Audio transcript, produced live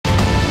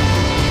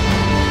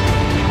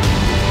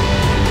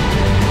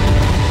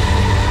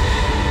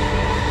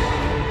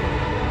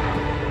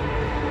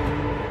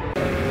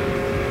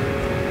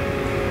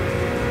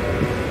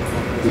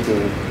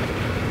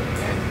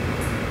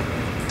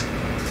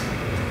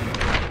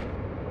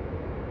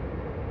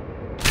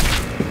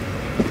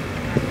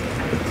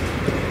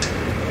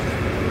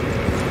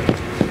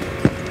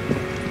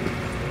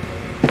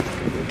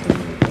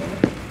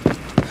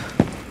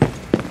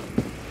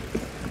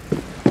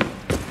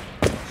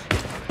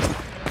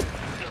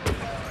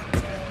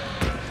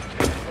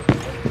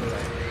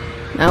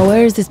Now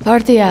where is this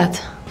party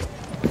at?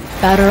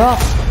 Batter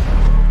off.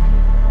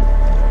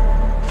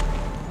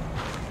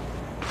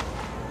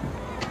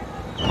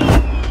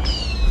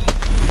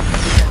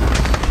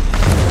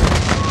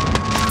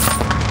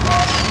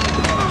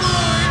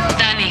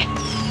 Dani,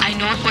 I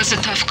know it was a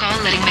tough call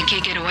letting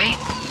McKay get away,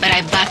 but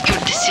I back your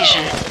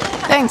decision.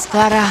 Thanks,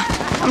 Clara.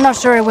 I'm not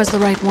sure it was the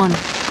right one.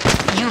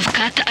 You've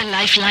cut a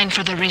lifeline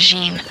for the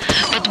regime,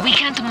 but we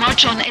can't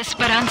march on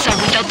Esperanza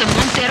without the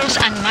Monteros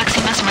and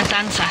Maximas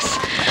Matanzas.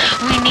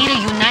 We need a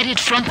united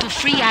front to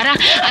free Yara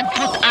and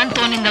put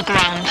Antón in the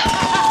ground.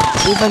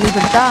 Viva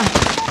Libertad.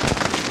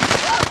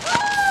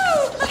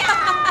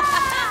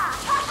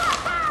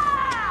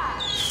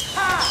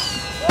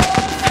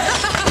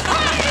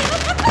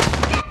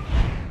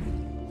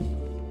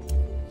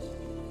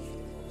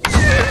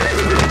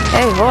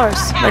 Hey,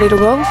 horse. Ready to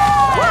go?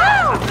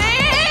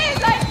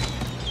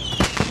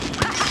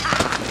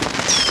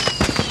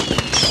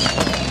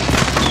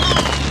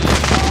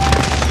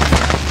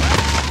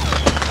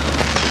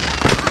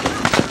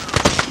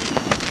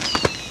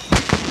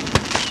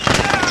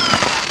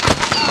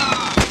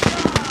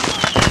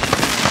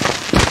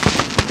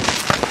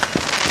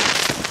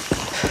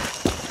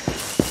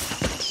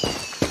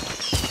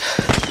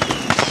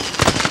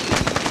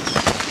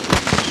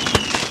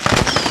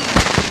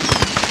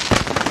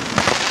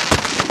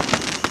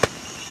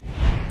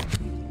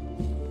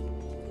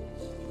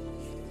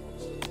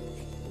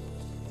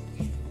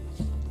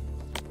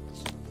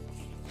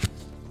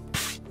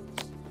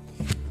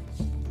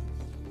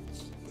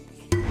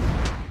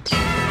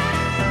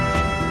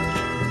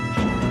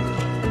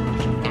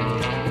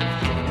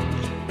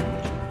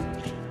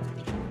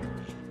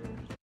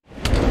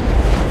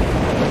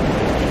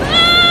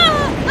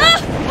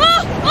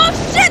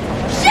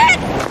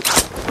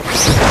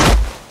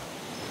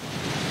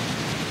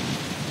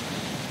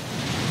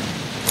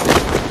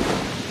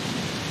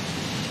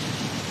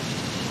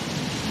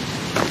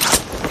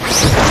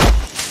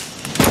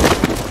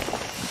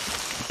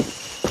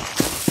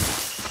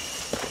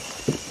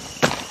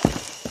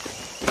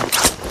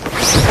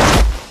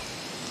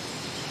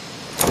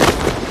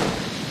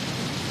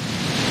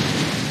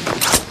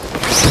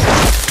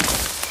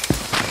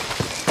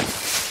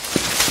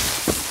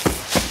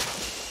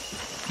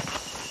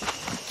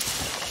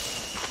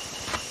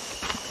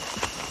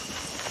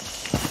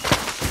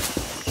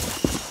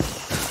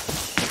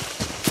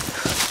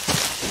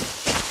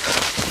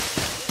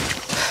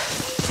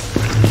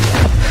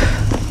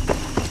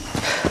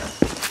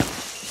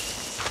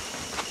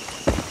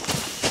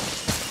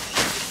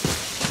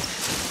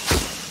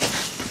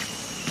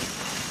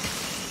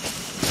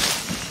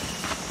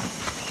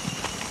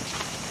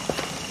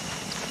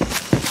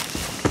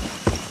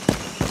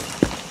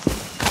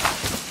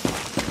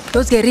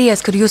 Those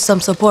guerrillas could use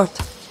some support.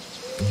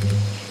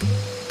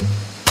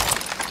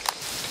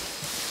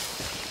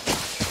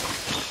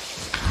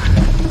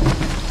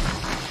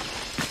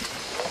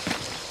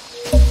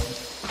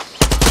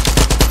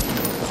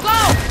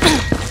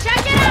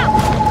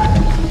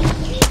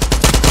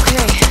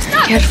 Okay,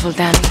 careful,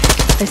 Dani.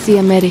 I see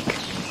a medic.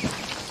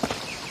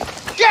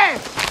 ¿Qué?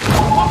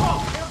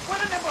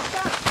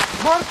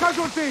 More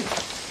casualties!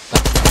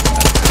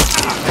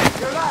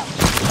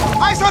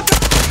 Eyes on the...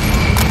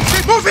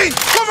 Keep moving!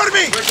 Cover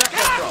me!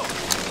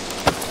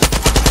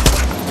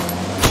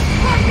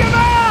 Fuck them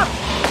up!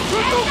 You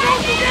two go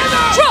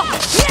together! Drop!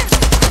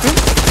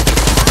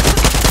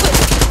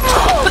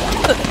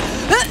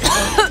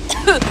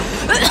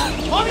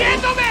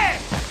 ¡Moviéndome!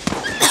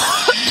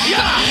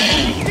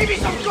 Give me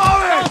some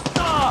cover!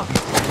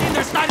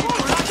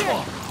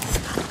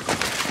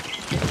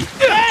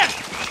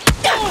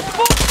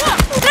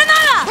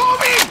 ¡Granada!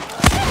 Moving!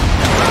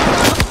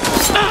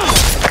 Stop!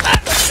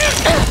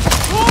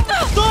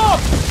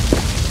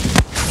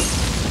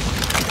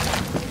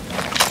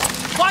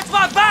 Watch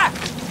my back!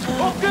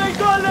 Okay,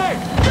 darling!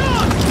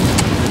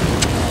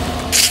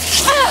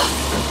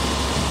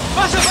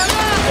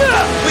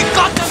 We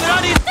got them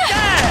running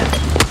dead!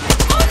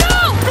 Oh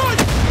no!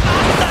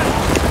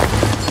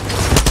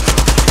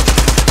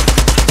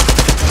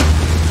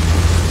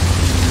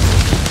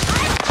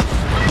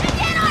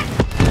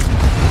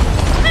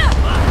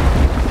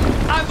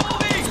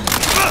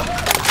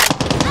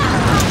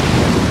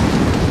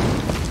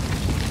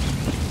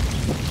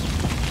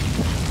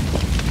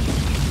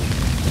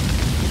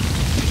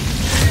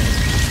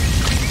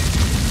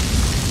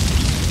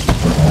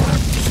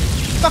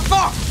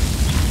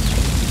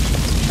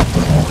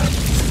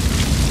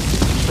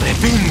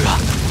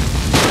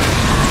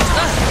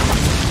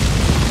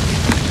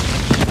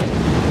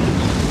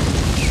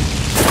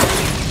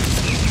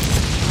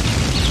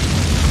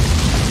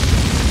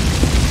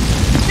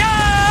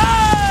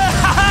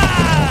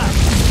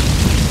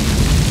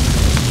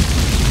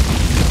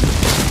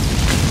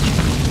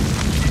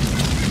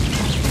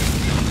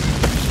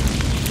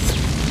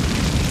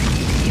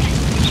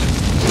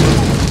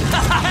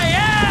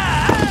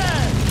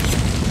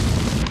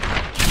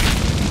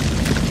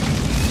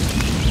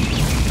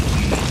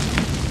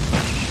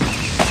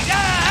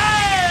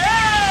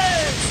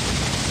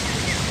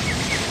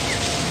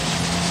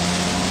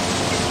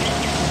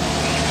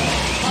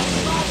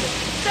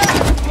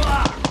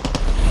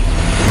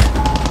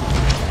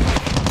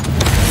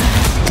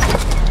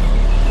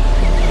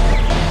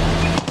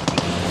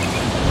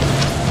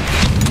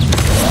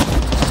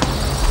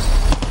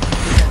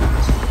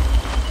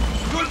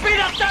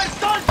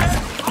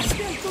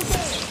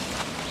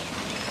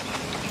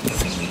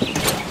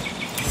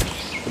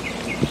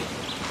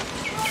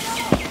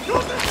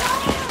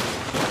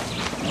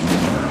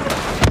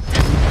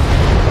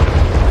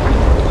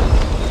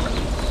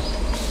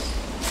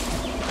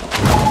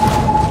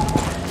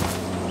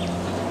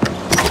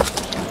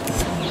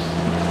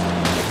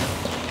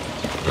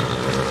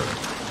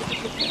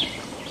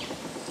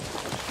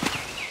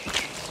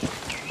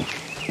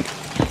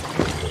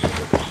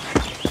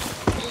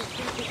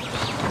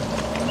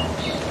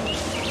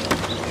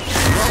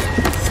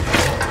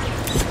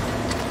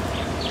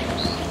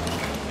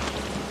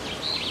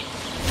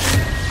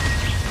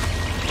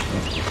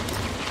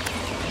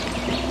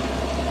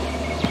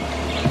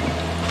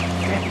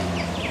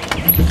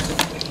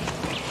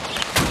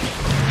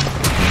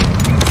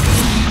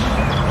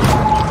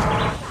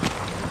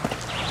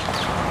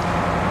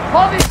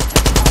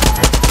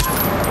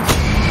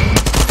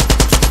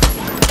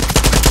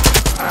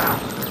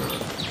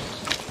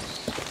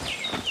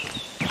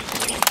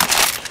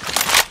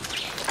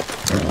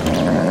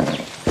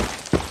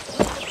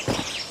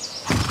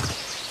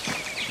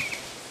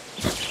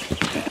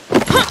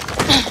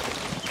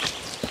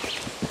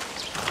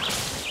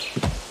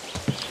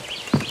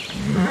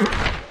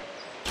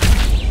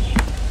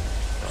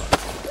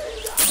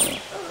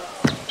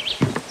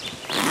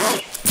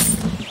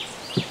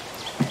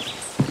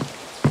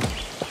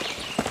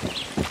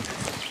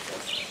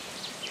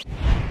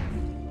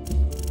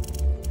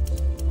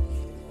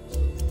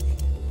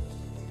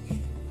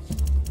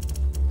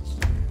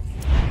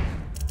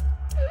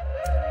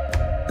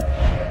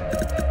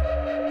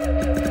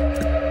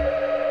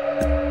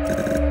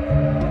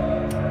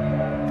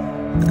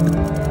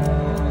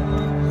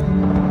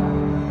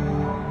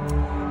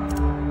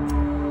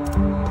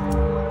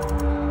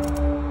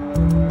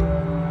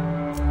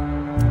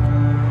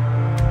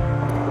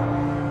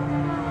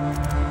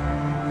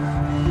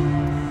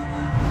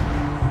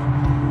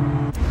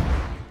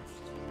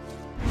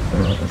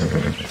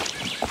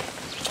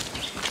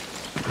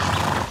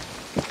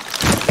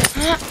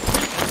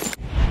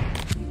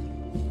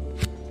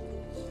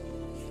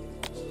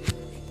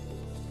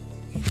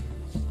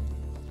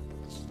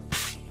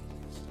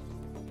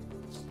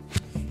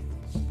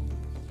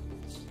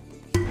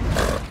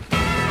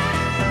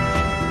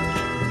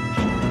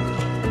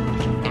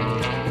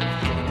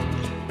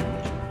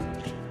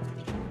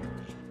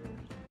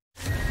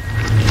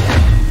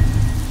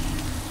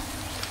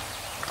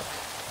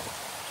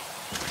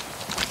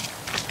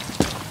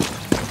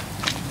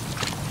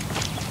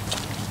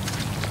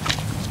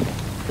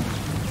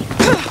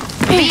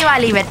 ¡Viva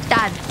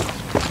libertad!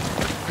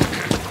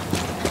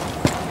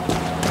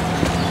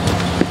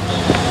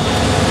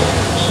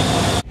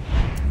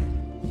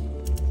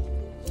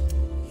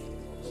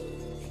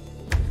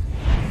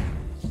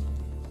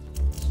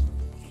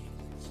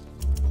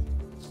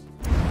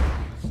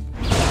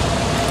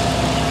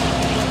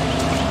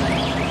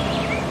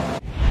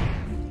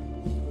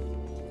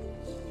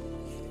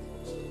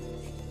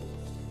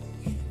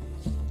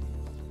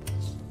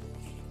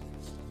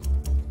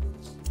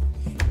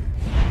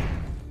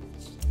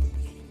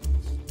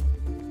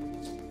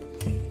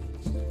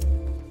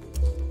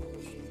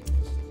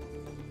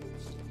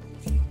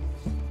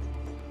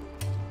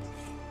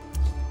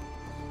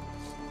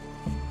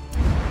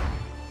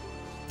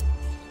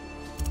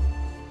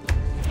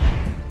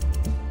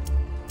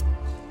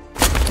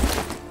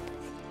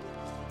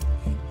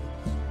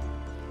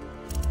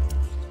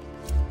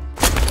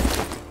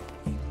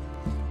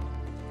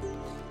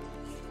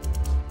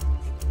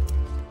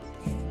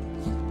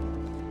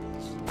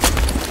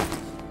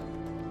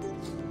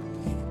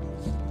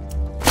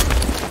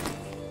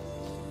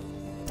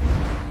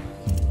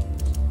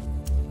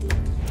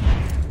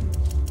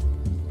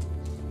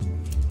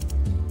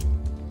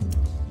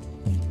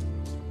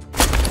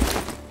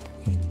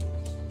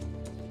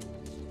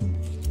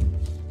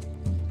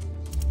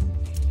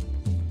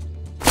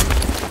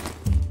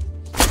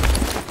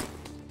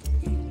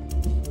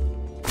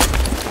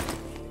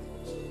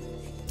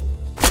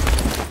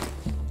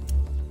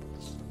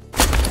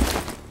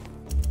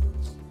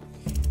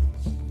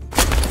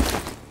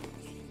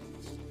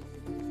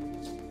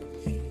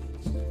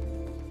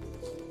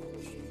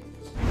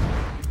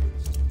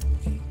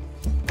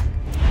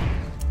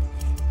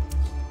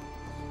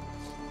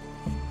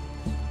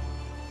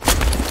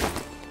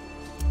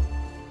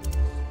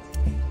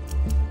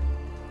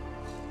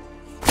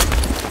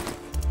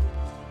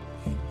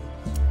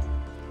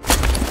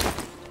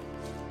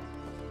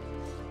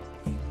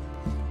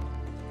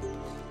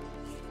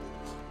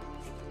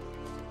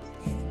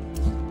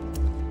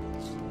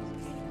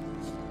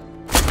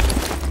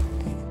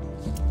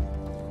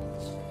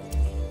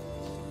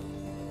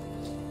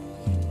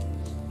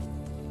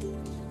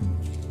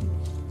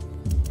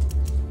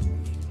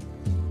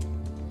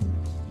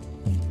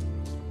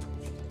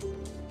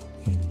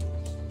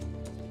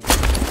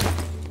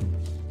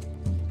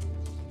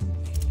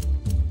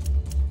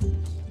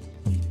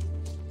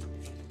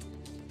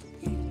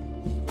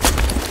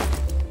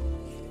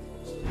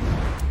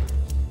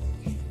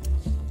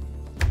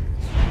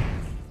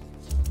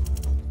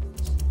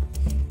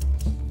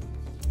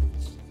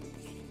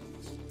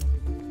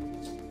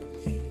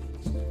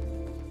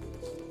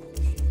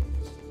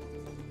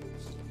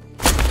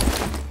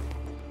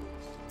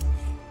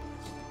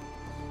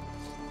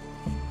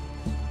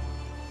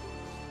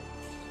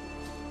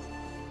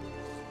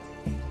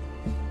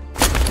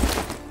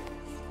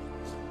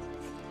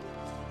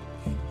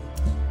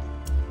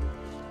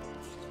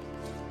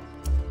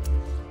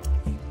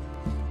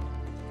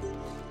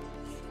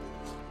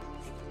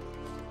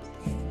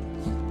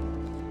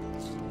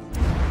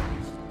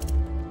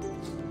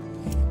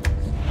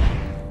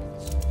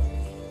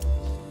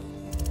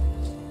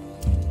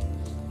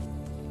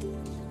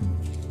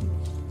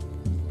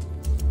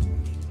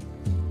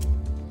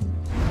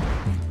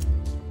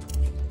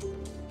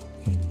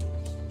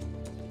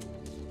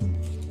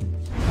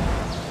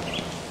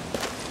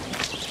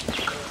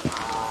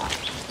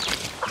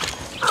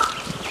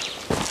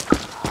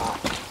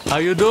 How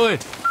you doing?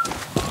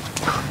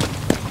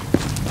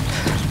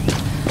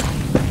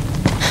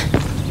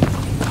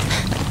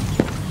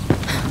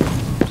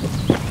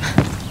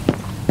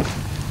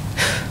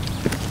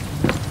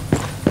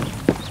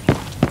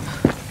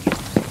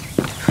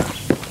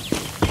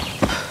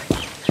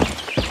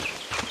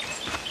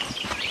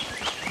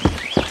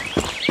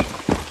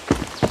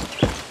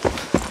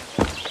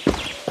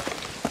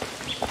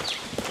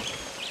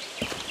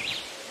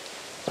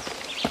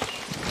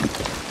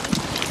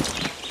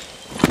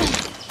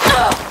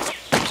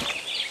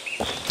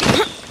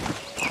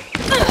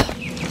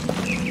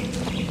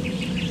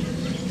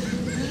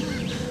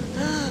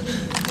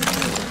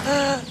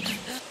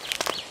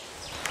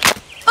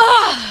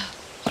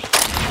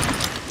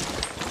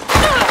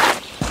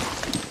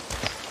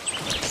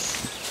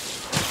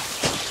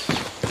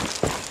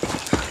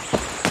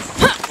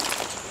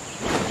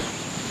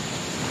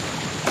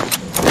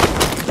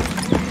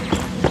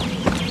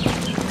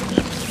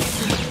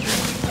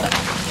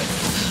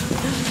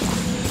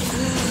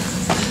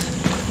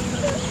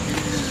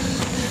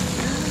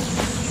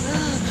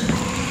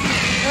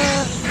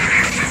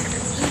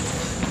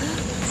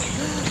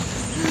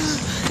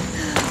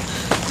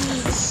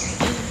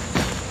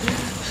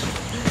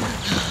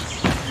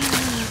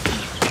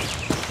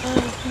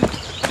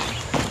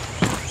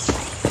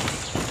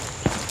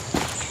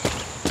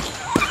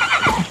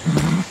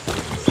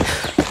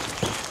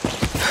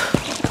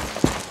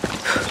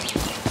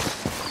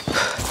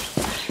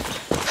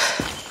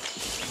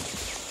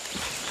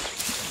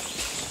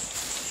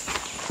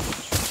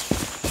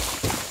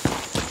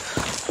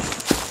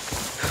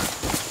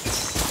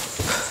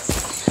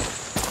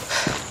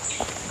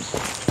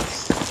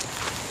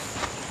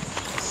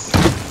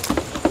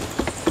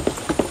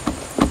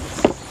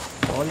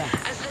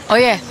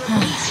 Oye,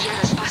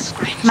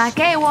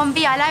 Mackay won't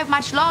be alive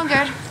much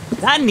longer.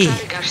 Dani!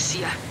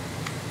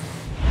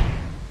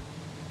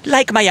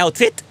 Like my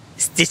outfit?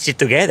 Stitched it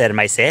together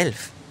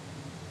myself.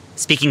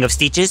 Speaking of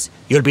stitches,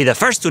 you'll be the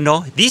first to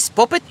know this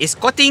puppet is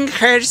cutting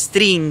her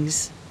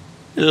strings.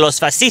 Los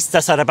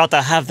fascistas are about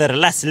to have their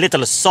last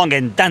little song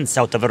and dance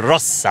out of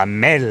Rosa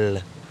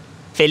Mel.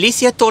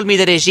 Felicia told me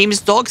the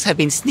regime's dogs have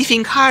been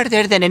sniffing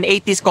harder than an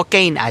 80s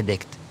cocaine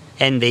addict.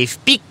 And they've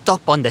picked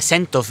up on the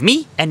scent of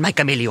me and my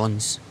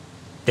chameleons.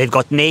 They've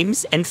got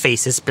names and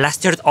faces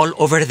plastered all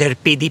over their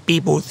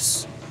PDP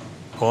booths.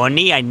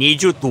 Honey, I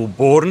need you to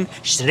burn,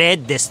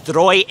 shred,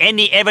 destroy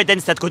any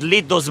evidence that could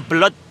lead those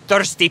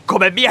bloodthirsty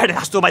come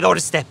mierdas to my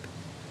doorstep.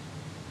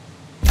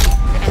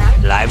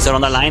 Lives are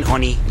on the line,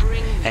 honey.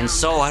 And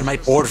so are my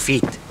poor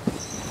feet.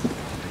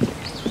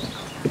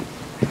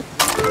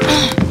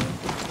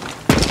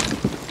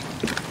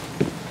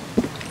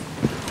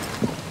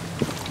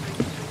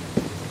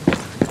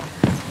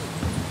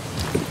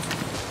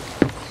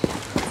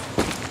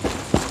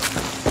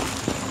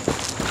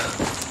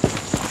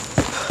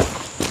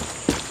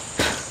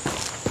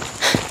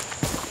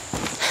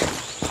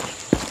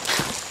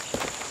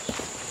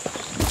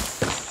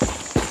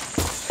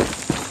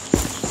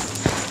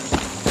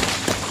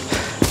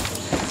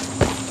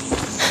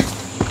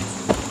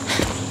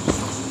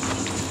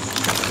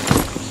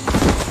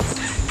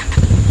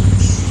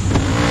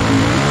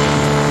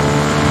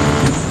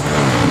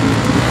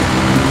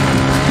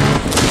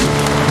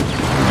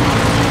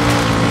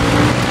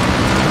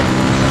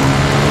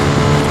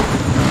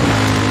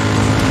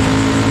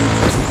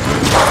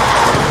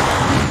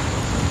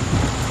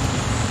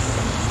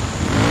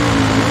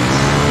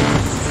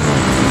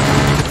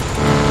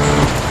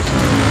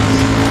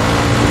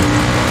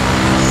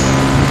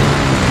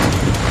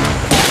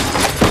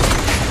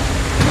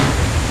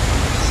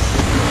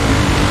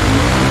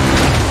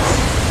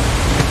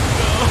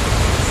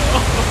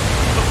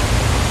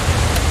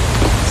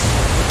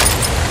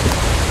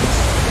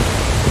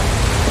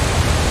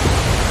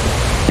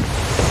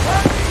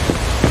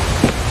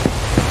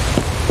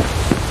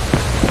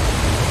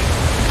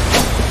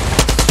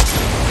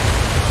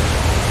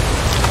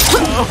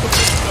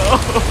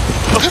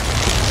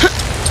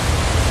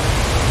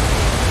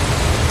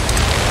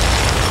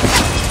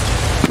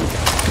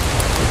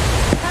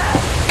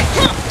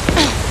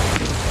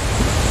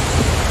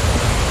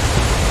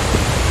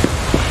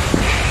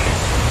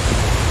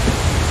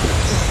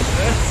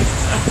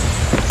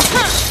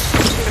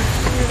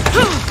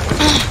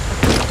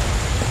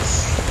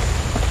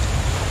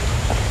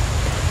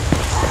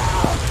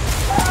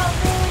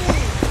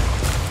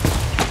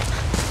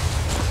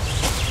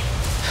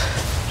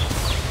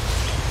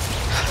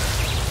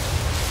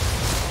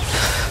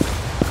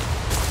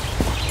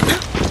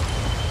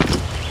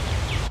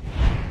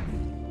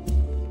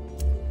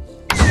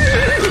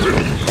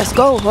 let's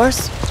go,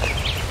 horse.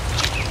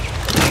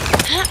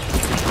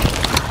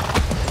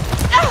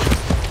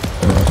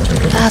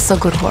 That's a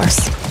good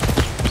horse.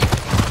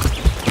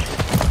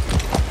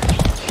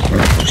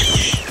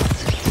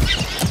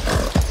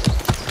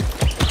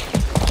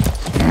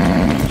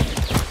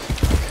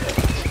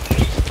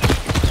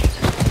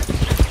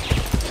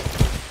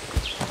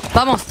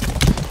 Vamos.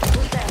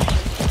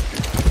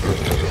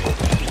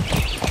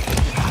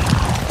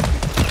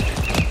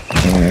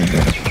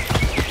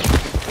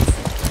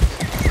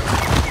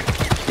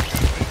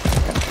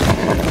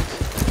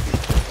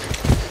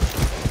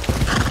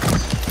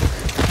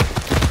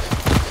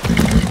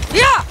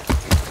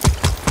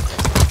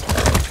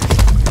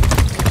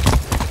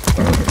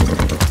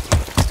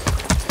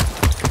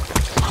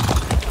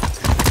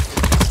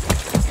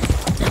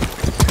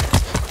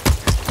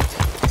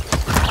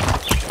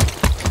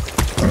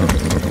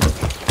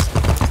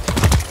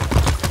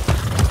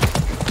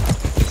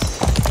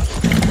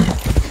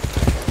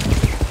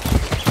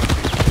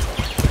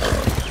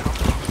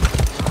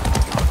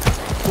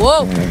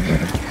 Whoa!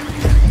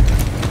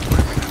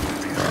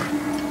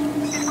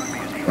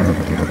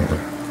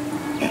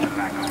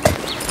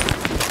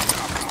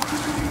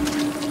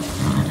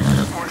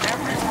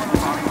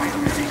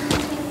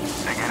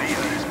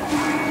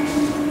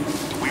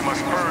 We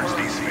must purge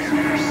these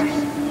failures.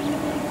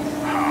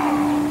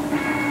 How?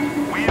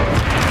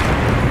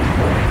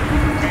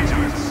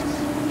 Vigilance,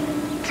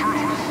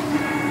 truth,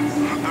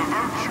 the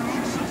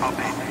virtues of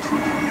a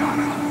true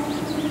Yara,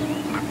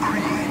 the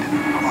creed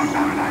of our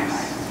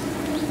paradise.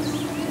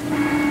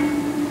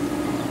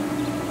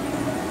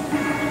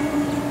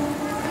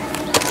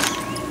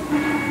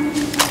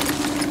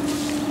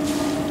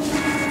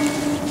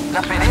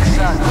 La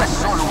pereza no es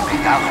solo un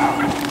pecado,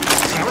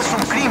 sino es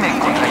un crimen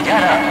contra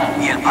Yara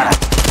y el paraíso.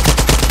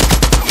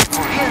 Lo que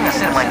podrían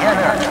hacer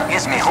mañana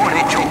es mejor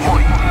hecho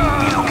hoy,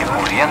 y lo que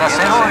podrían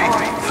hacer hoy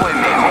fue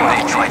mejor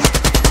hecho ayer.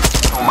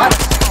 Tomar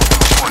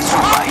por su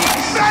país.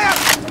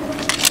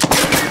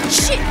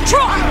 Shit,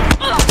 draw!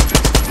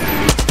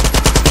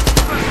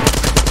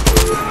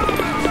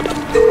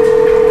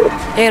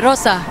 Hey,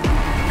 Rosa.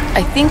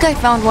 I think I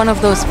found one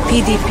of those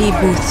PDP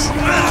booths.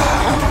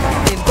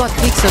 They've got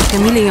pics of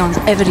chameleons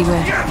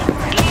everywhere.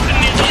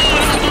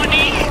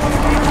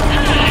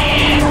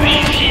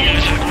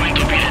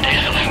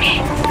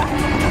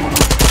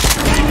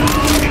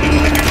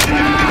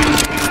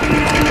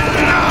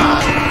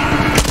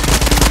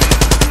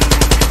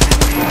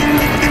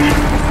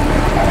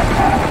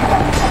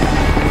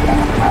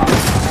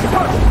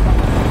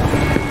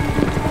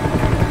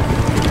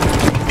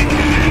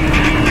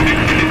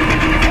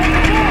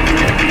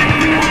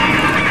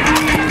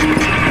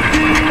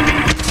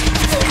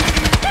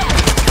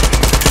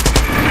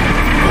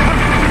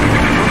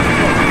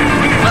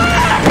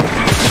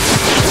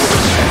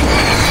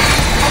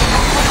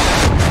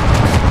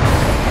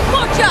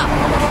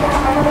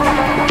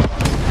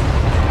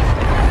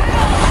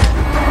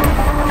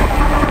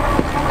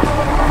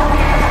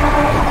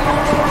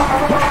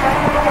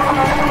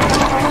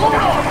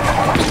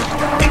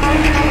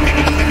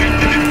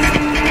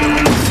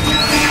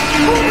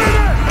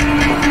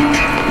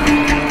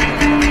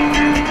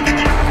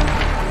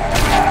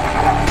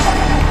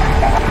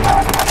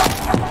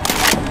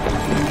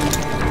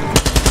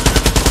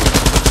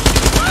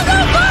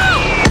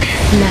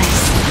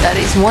 Nice. That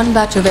is one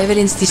batch of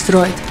evidence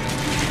destroyed.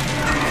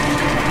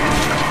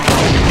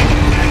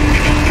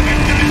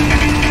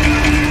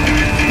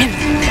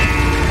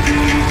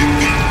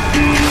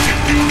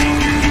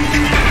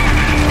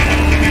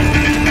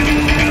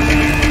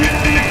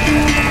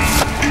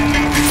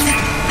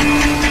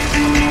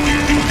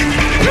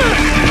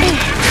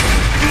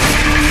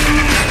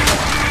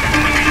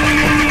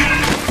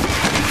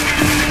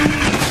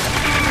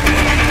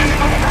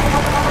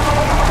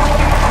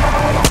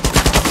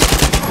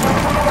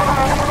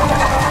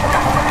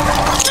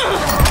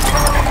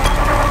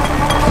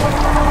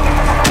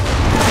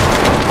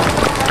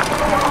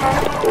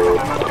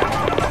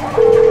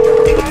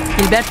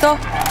 Gilberto?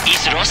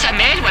 Is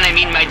Rosamel when I'm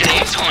in my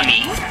dress,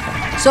 honey?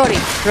 Sorry,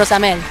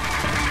 Rosamel.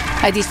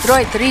 I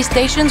destroyed 3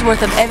 stations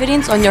worth of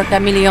evidence on your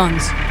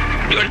chameleons.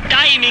 Your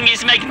timing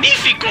is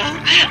magnifico.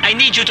 I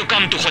need you to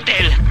come to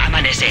Hotel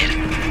Amanecer.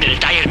 The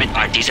retirement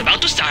party is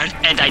about to start,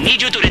 and I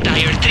need you to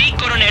retire 3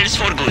 coronels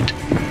for good.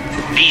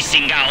 These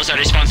singaos are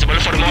responsible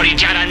for more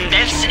Yaran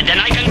deaths than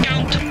I can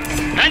count.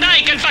 And I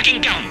can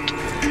fucking count.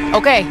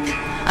 Okay,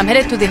 I'm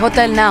headed to the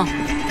hotel now.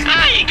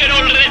 I can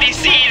already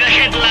see the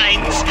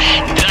headlines.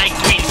 Drag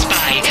queen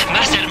spy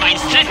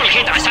masterminds triple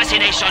hit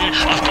assassination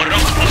of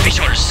corrupt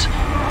officials.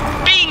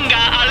 Binga,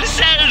 I'll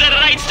sell the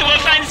rights to a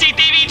fancy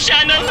TV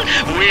channel.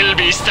 We'll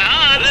be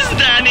stars,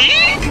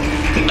 Danny.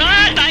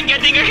 But I'm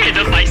getting ahead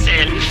of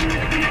myself.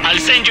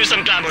 I'll send you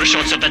some glamour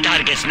shots of the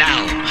targets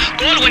now.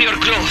 Call when you're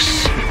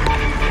close.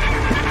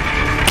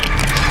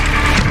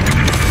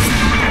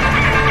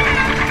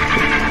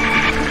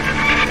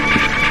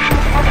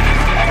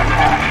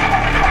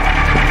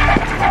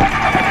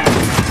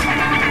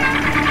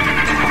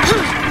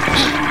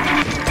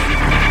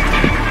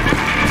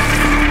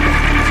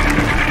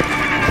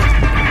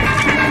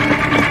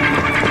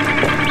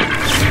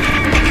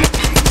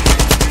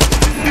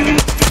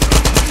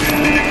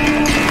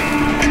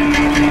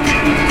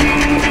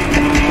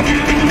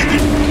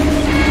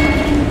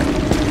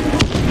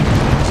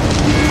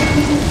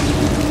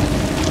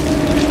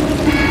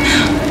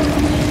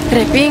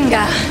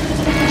 Repinga.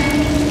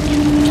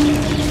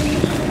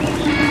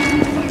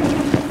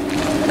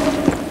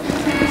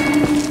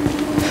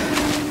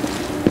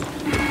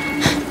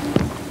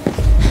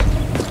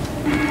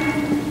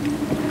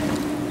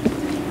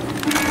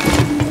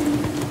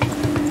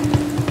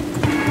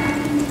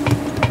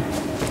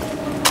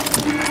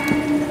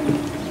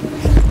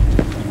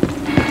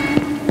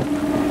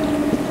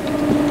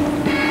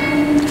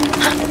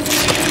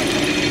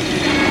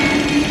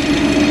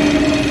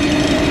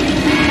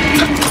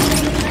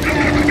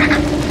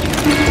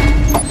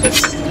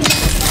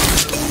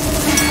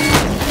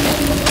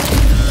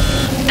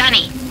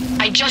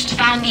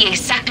 The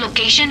exact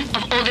location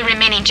of all the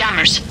remaining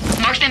jammers.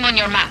 Mark them on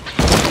your map.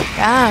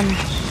 Damn,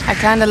 I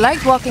kinda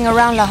liked walking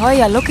around La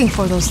Jolla looking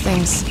for those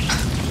things.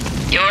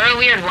 You're a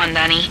weird one,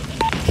 Dani.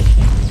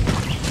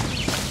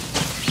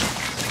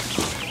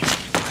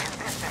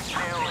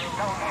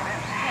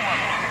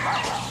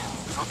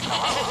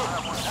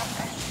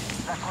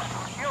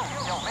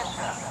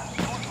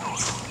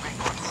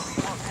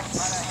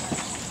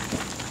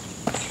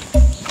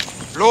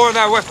 Lower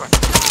that weapon.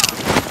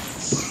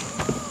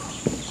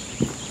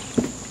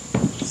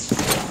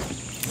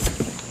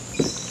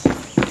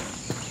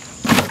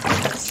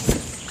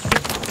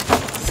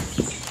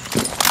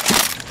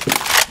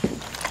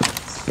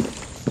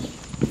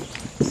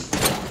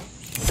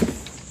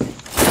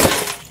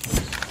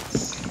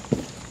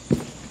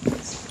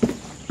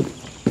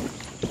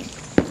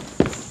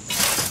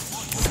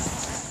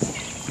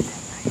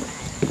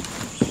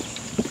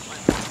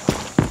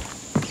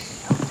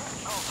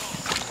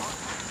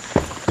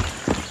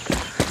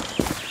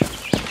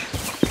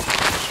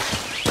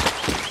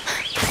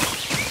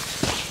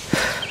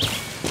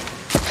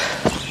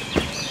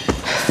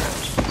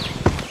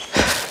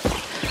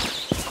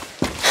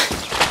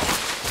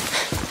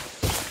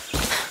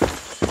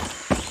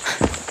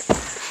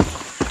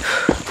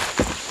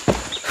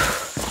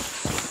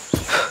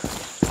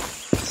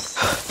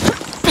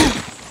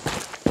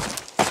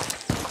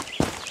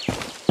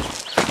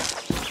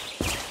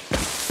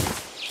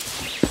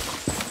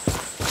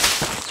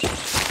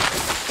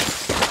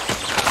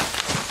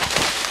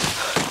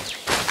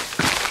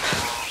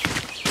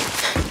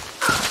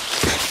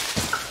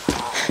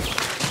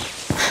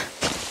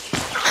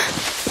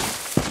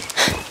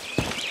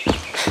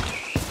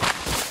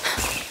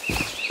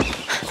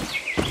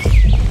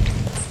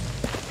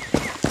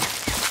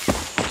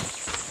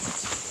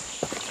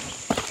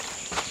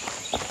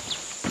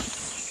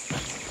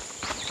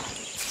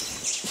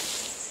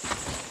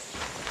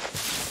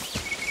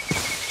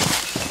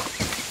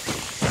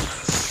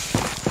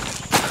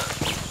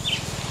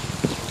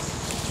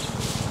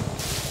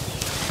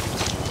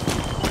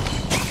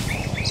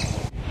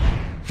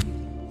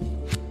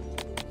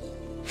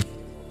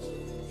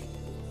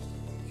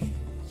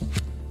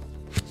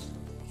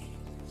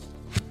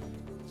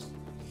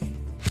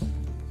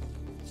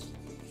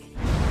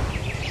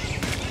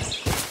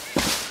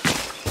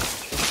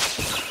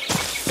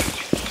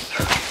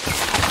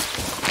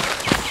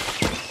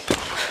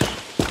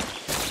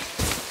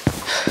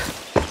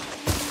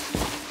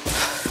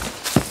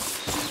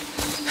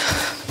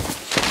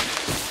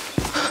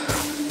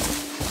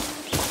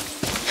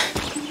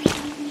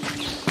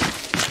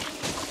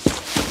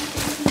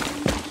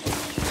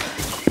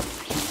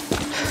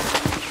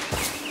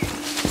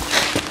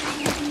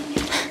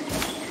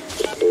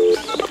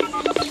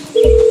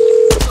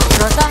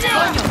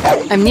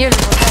 I'm near the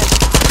hotel.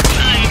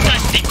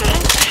 Fantastico.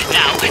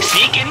 Now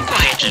sneak in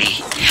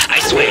quietly. I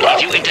swear,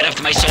 if you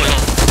interrupt my solo,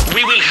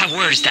 we will have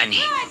words, Dani.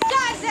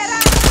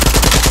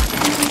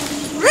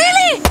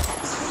 Really?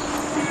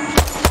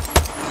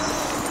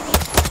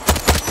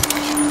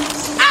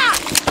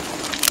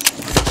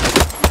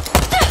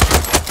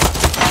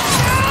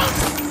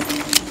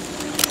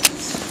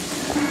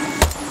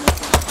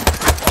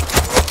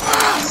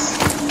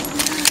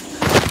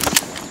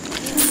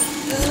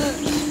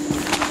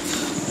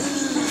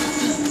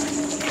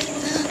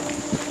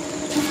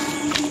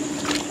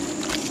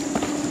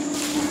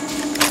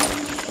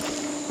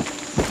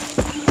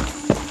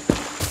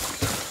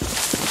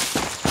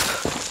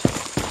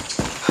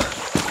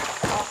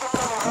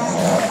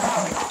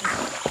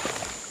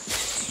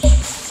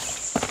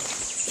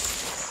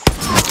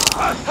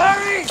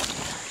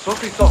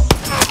 Esposito.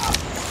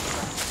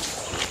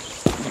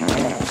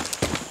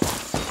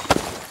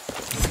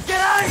 Get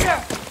out of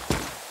here!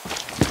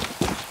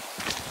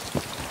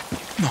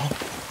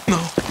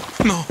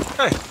 No.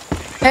 Hey.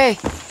 Hey.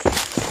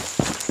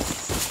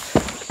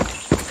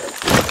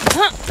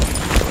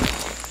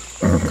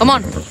 Come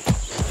on.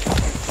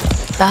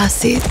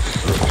 That's it.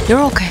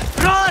 You're okay.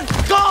 Run!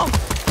 Go!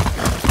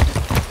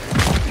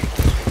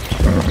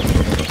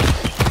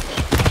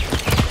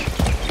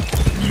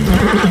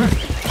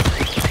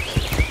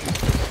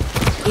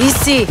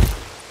 Easy.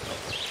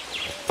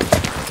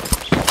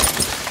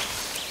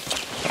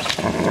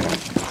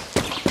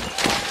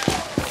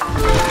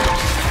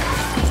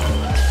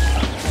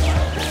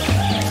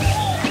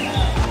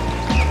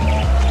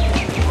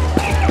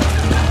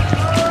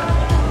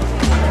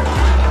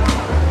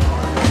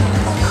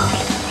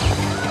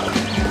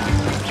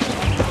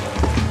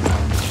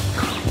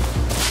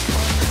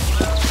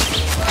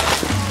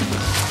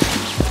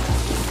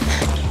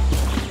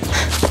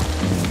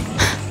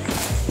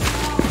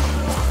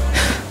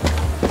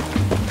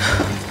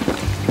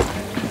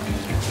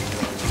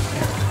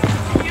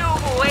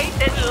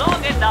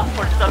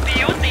 For some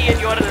beauty in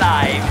your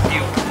lives,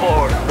 you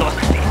poor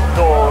dusty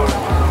soul.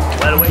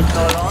 Well, wait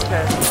no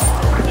longer.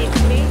 It's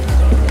me,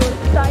 your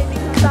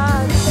shining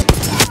star.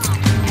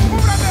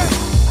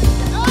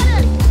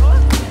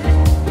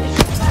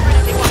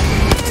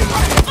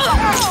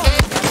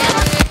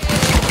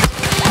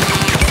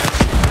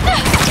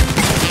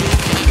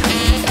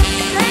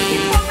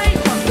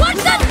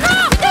 What's that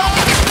crap?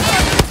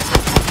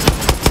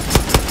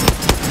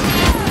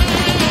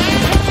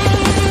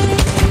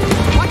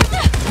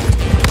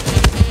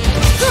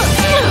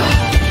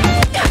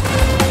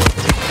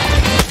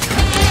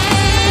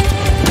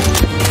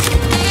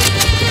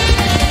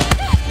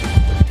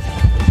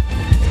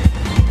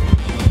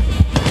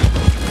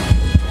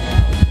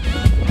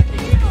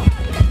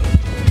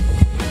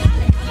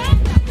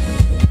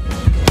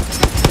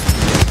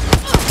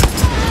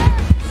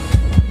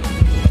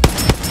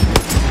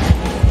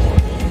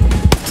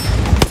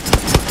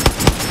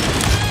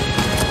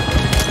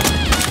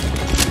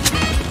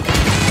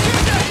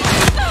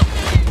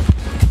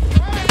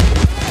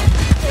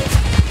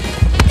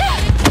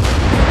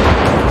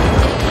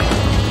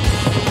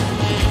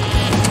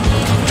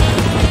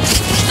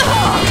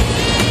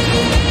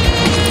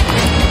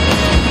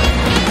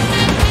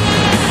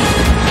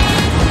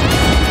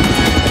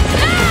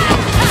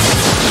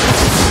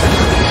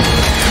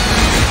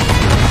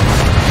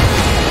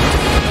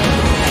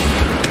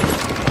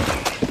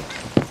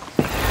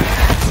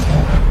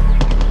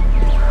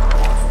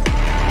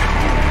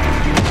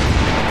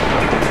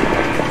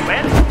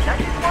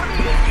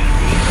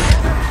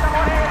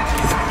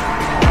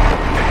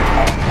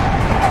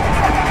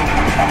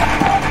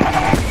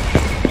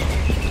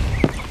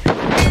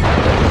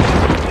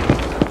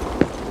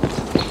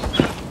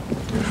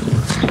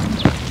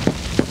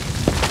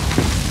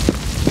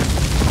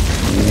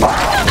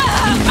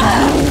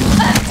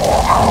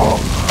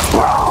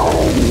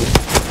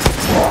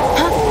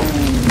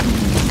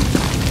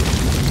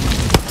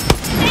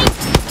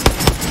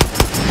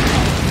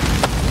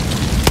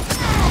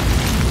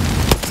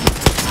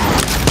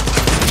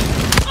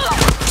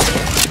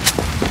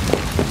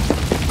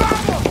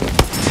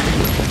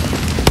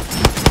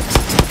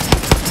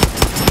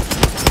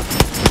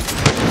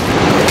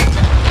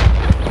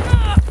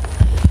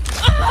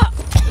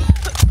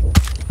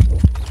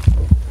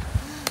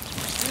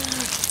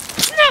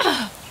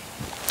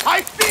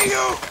 I see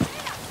you!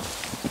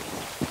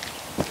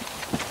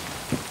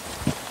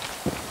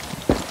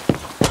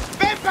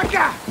 Ven para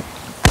acá!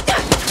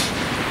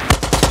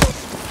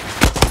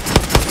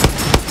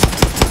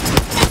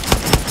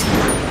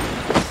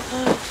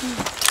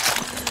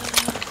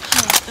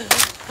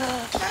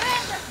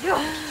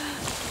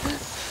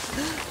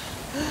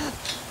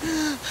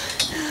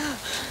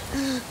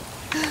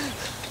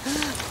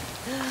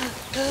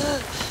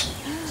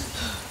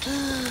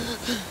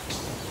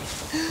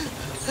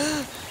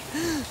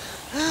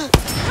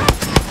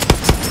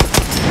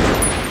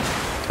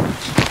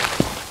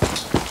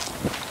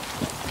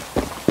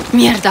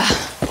 Mierda.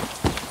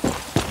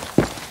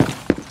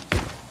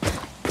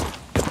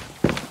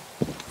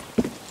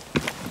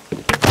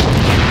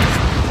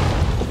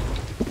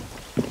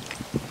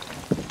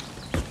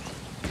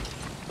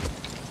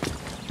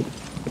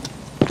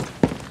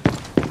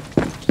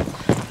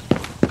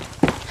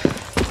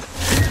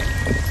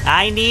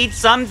 I need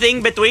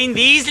something between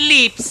these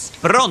leaps.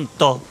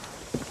 Pronto.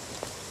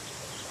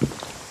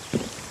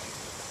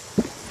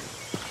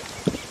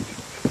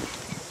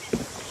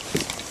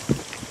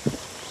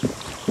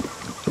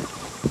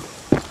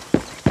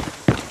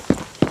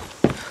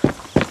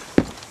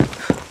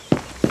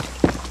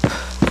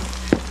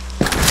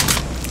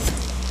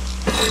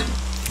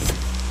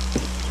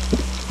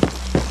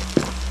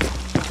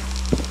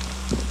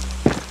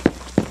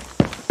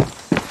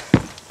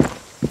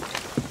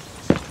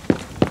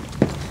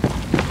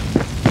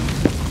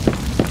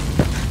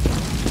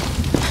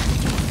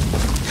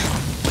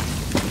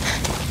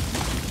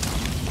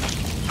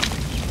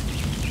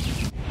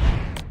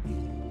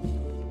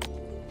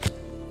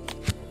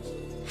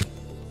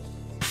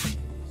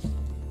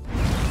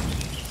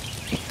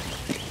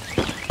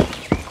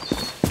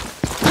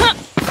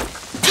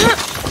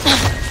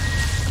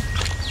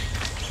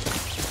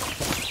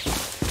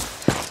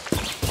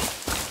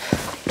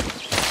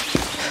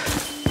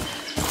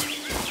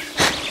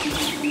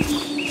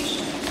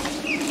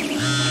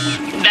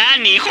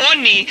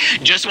 Honey,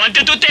 just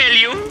wanted to tell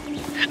you,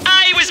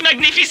 I was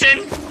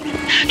magnificent.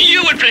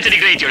 You were pretty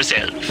great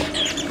yourself.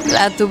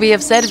 Glad to be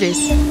of service.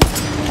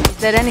 Is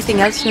there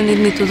anything else you need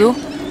me to do?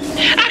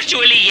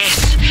 Actually,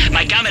 yes.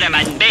 My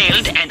cameraman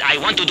bailed, and I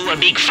want to do a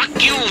big fuck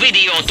you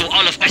video to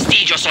all of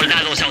Castillo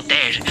soldados out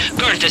there,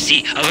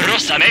 courtesy of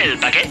Rosamel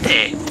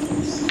Paquete.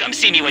 Come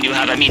see me when you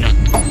have a minute.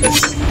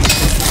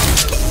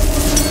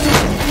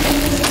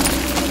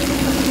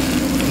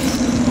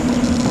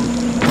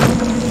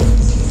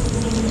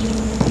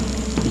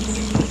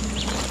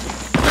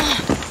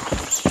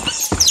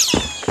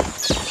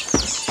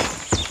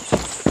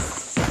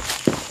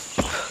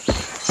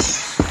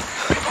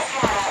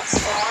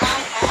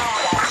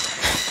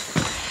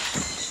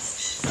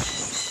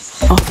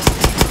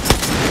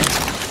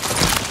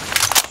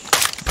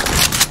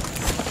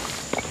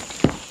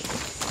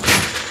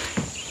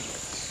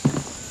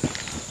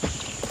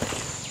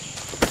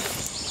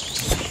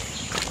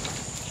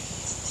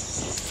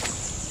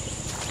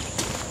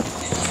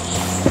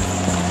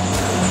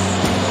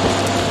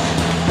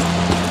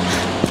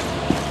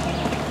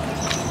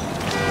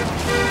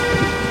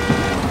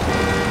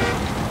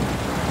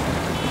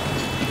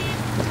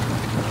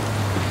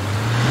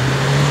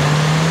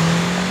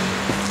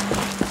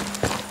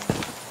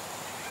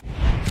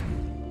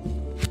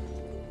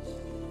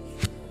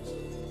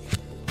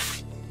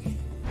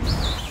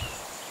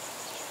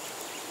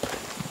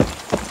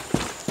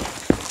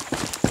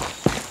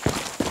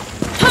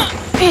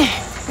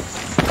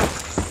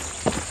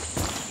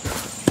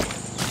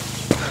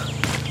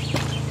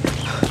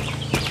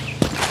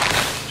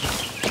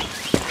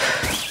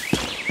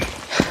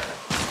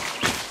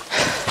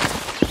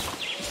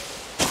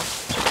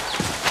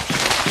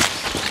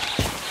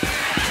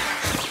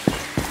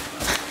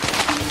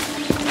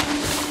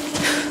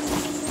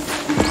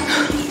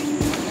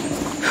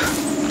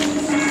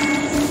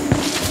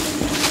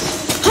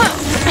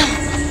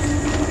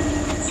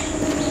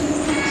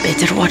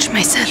 Better watch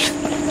myself.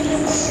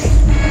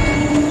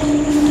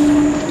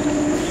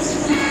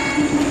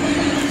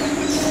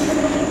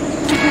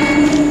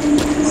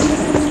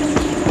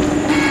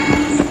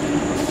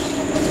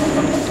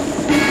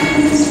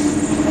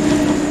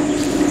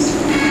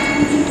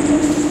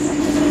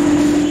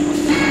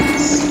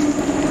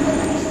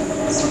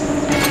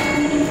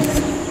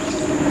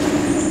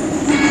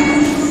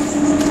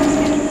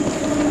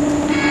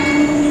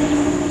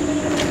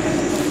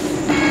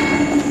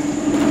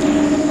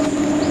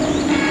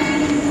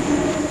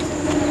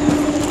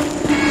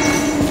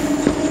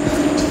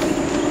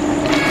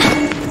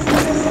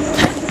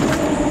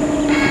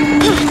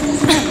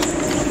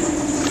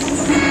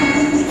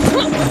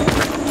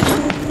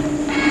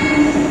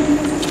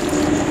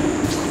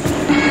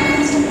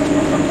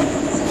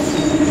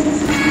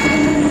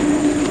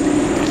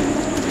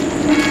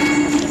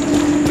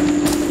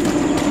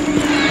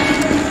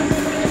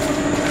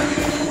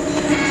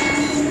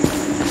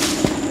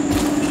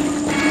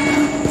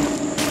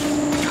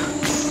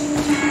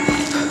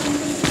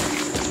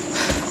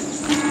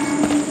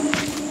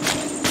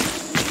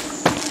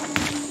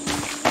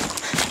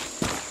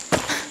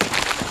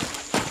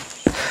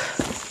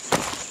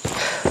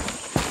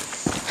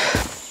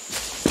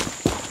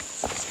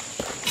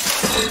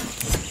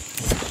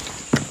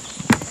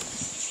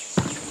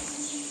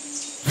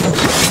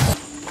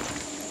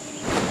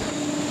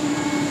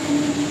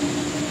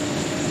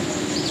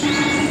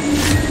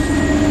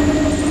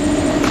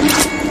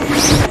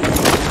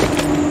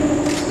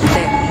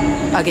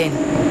 Again.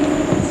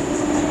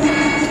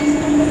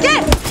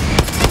 Get!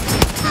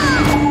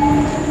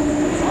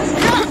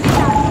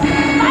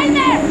 Right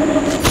there!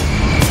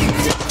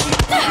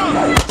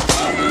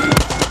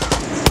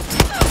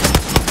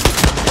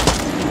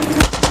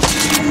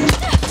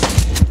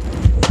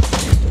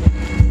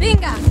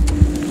 Venga!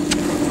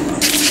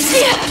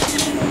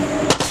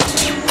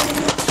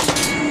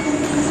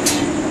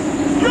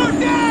 You're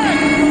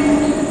dead!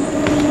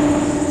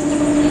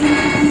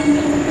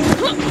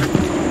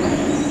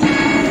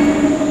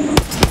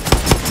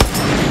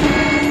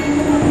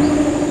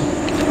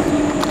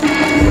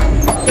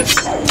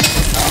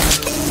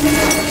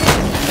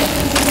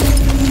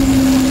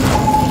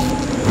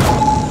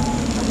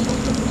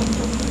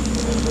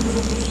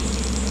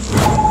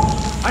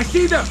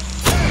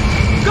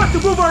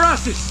 our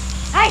asses!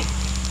 Hey!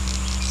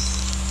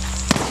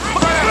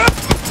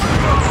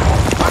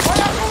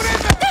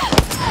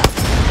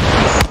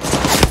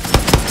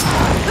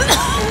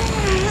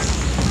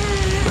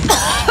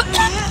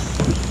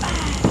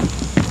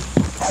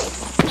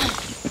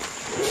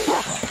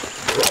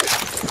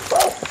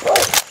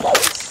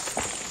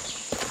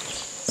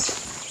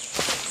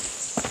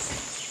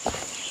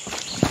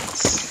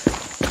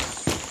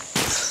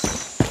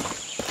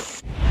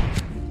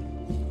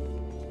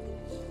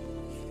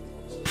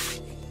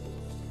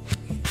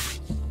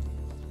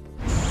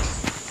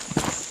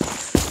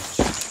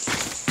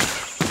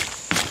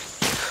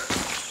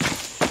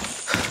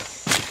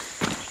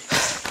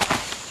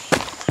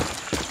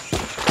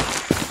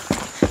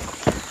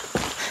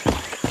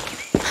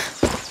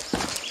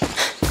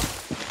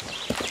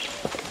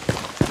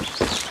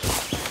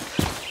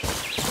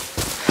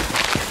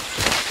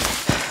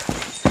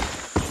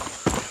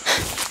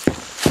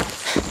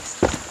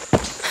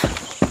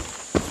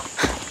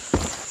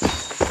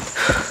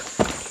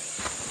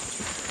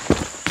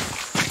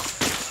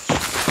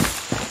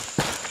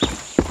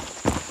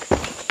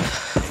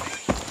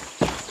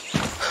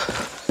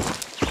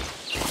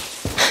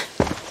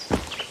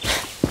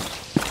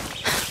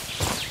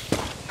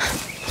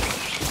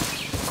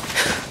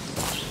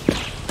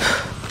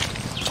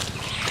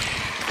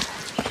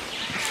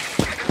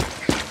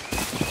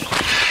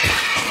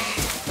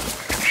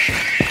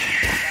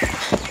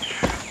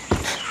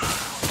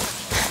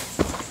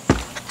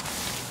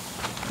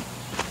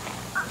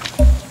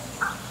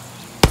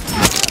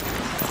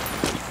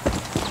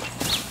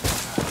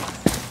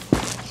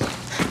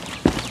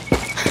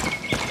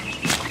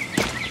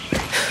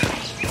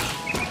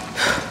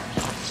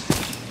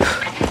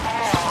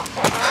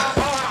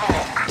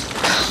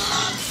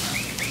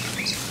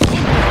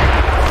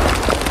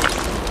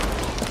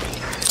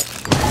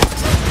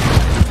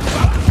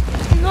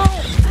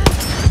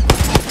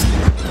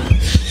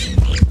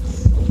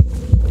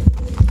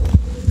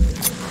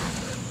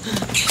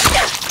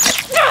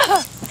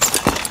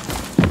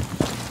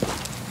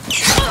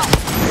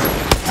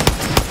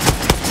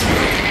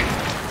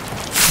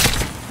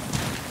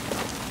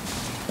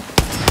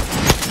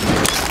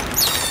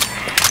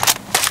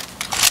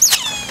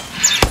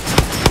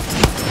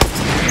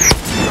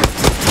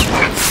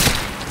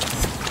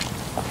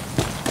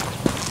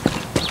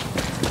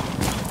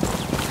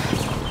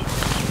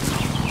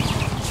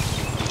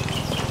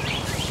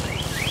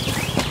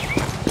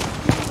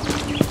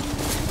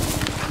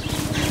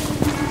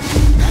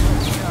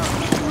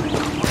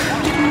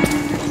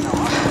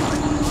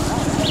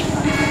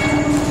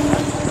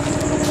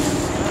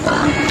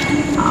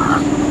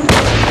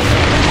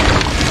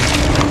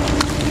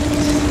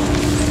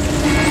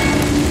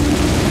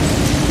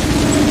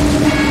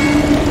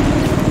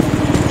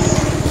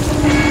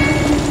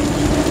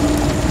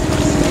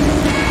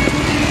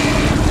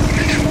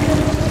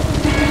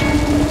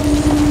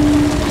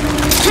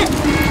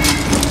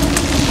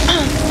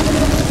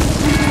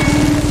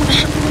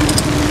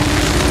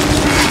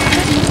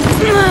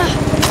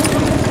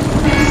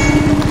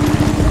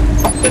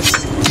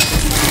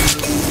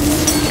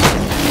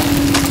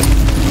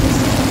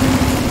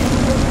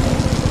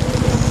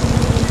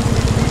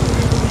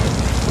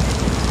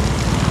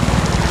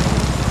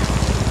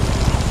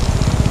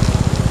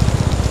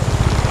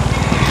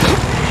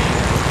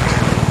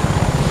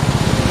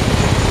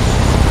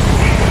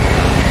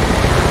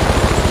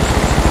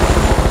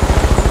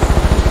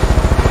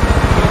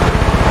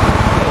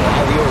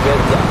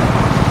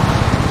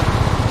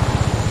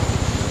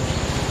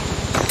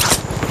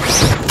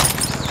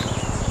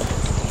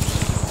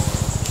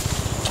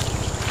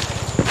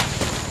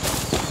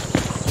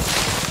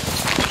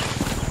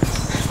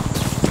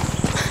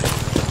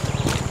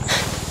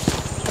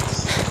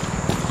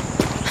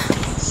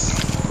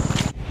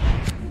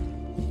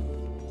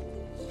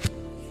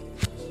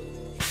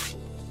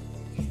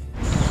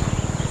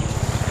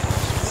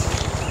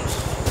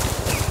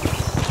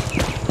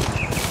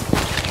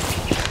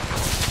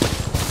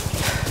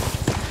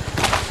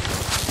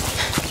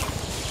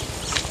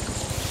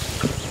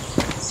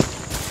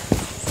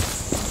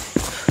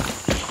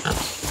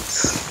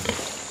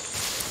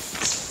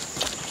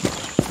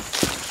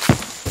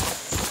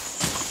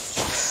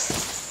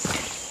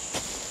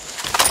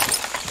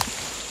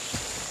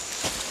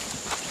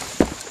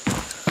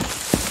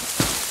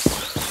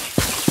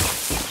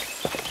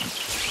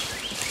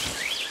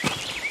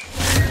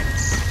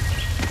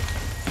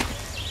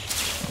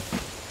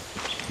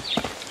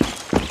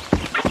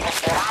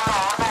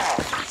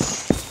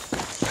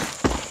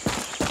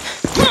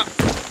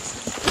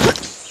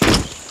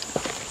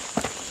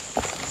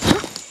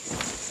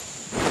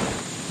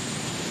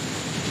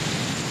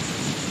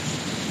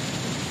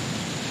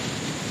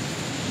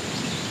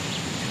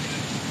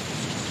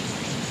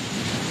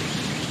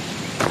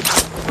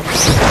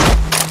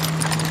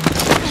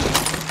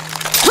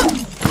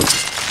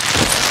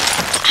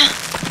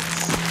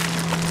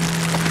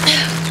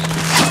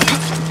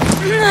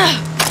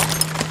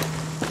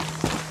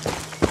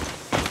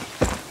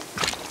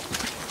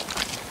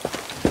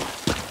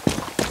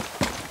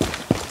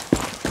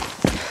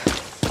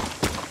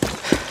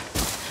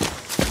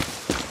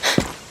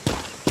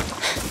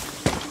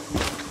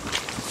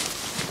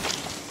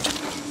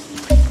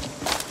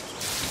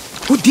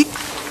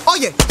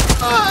 Oye.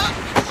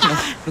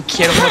 No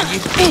quiero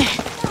morir.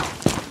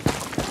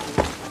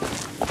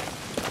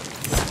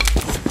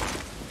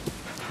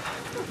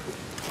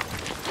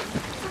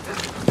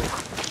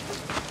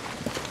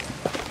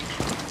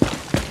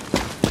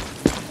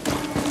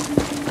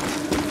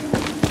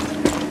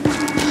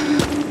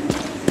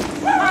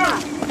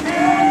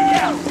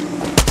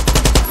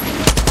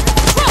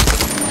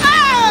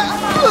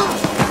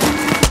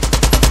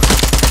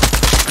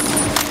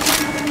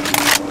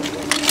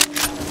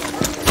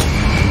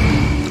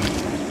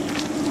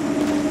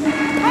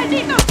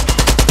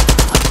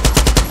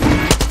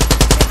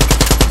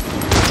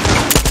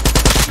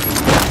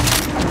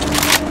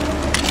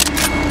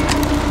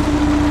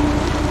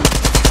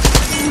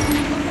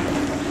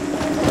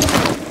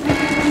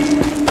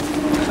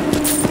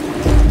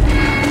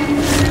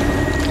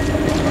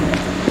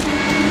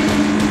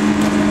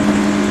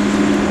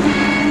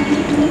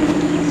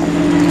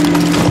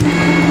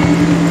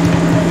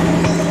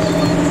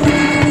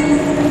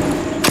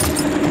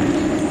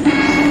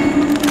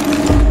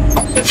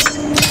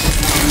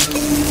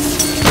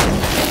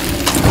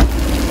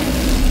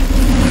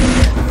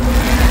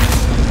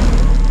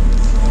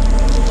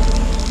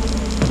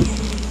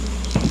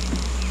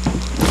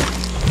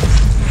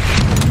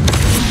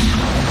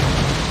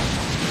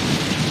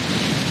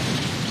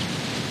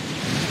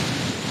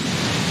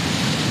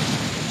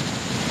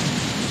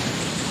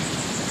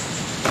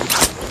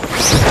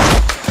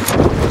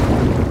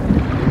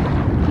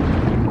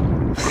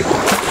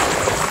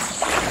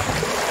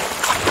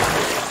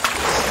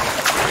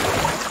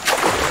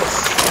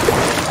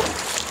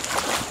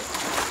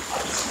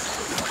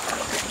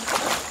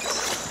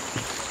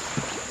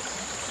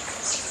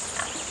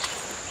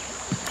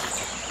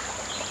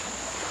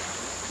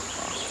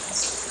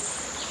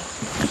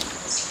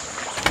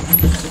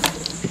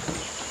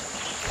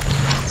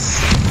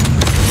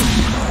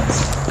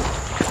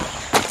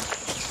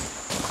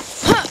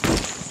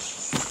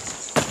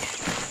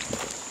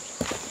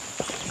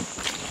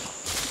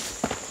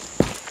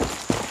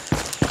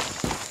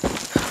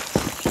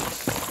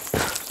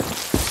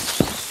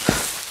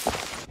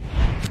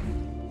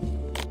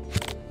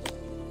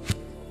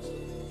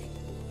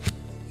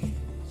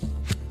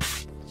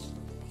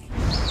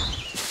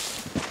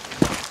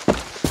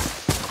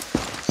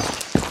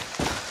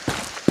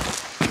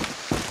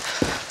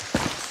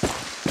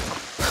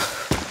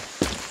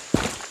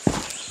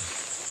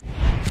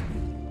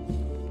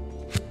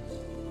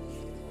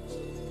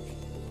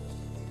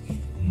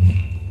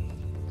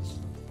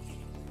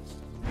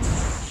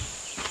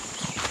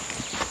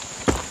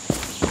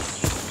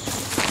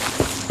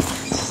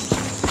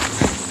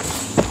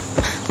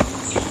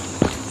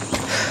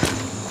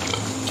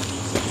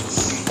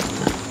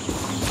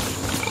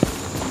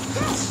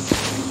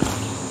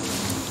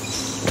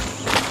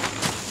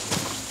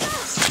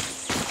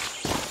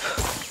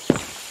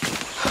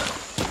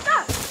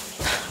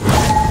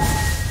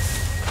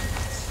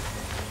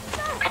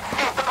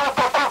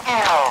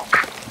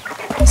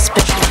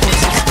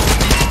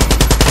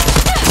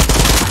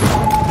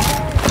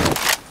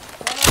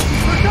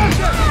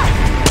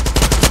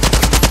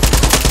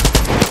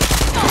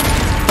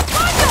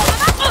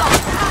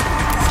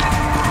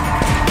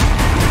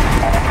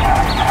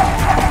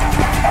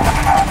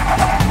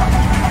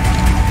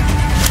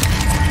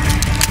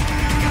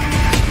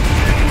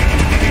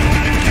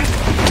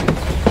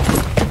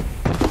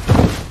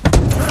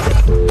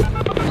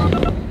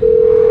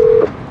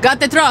 Got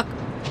the truck.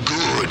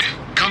 Good.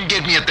 Come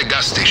get me at the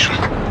gas station.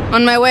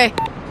 On my way.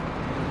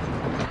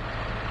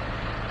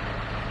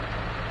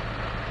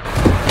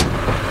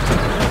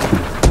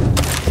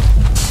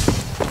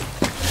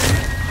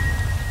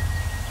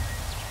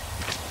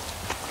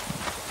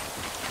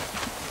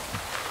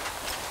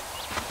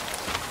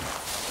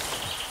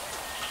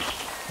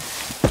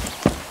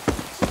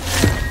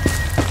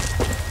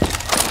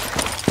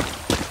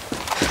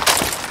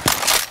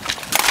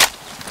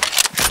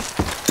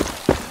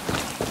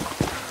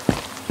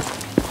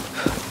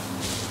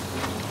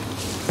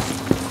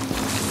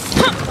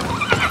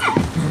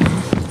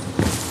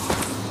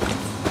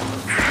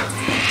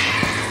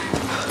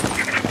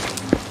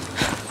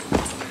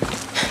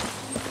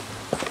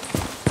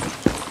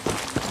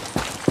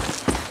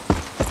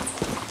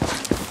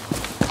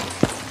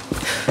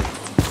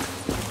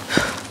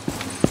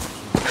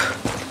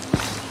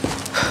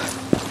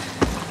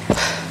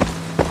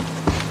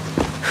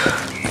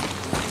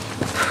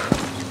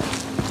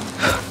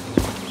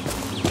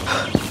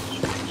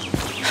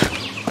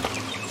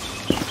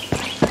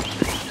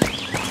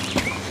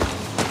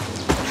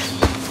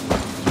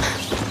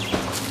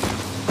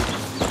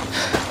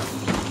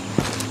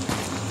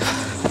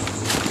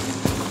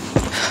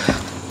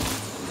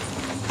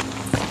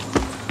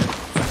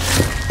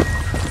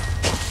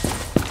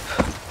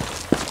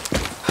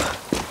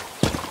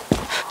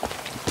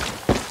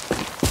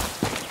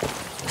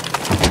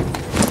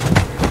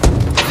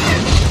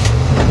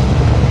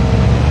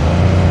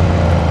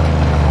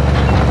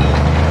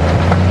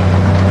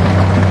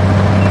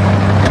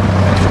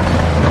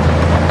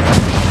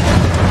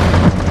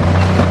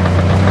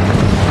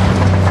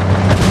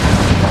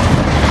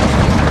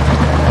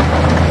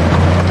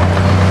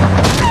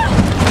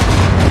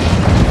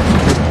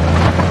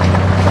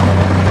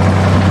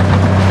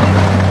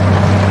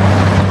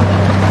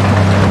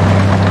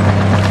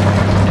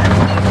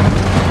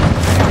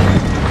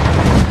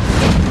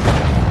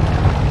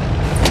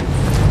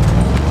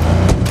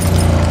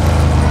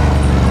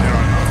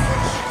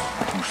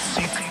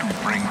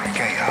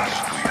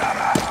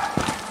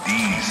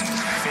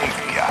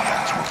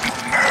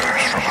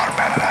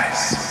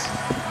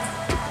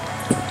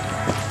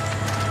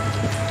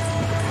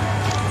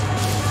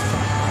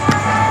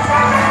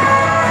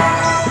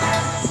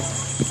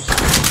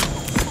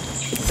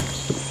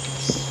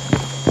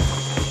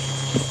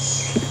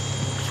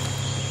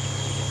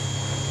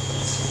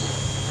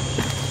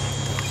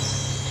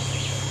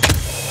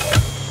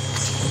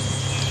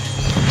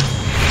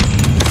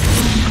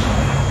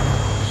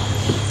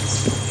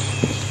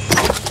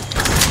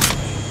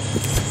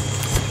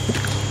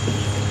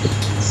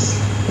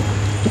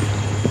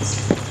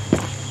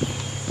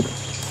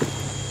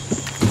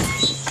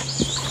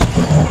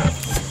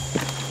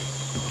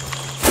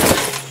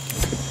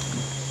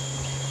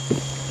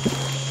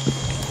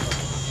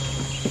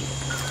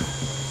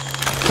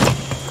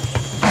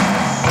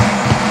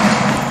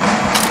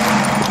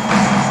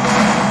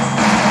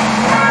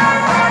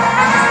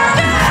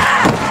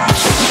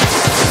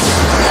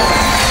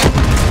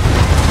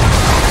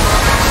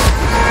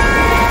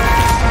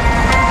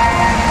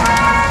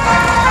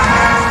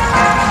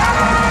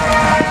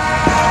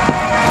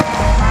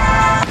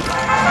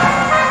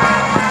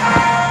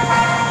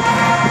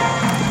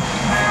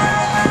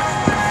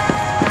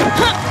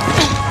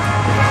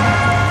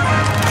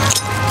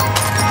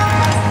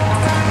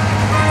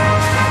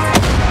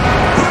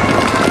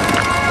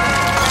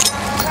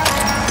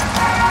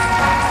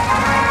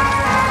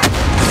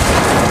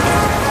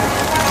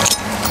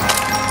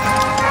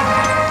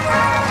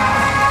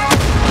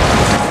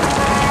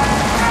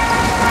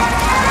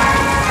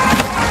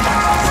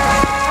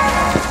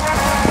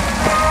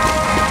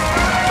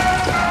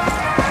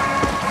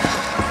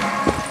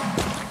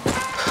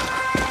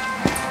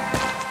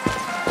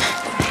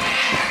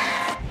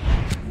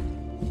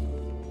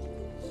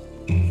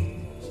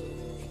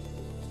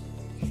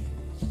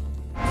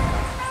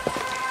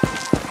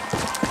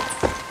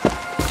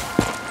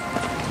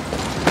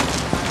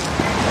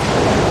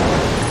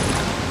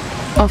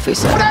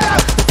 officer.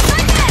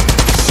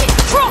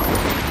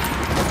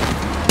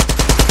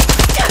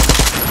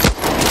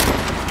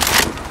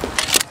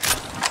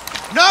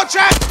 No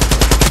check!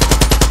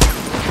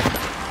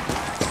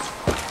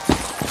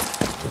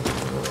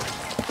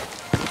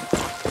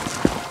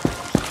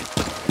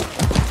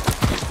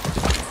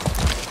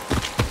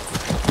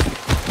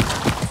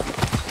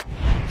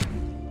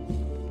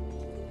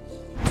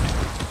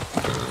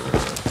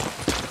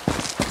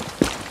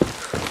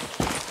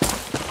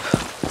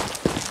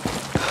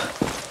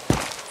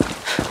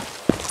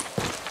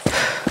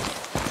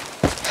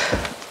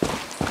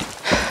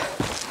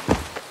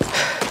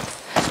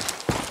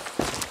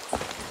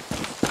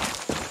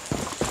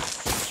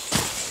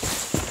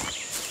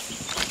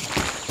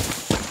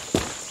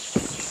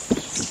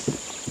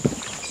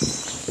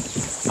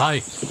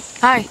 Hi.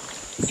 Hi.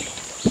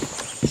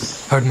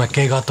 Heard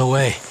McKay got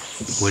away.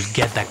 We'll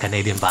get that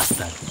Canadian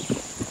bastard.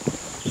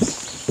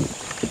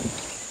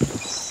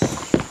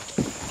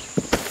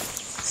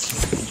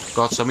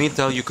 Got some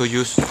intel you could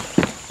use.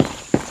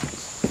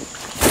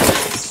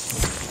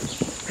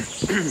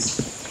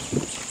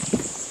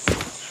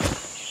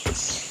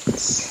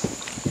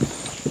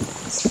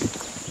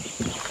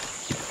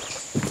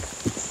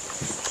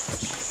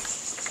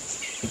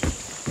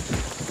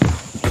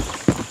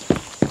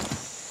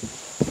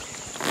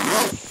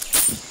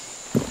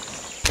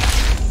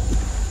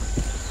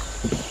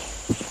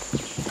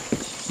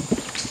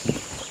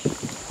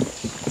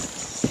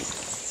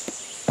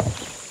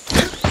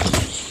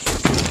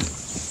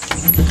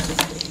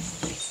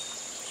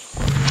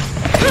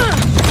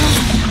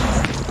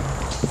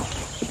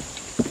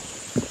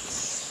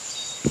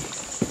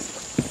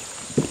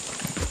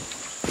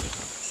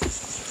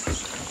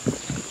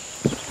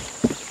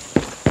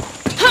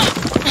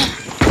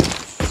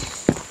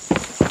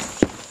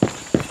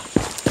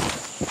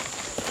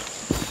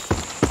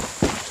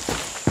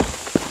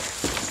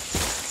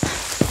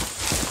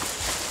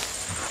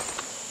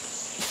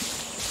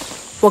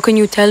 What can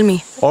you tell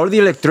me? All the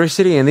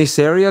electricity in this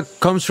area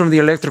comes from the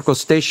electrical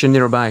station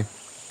nearby.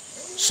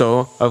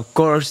 So, of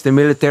course, the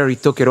military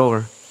took it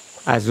over.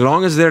 As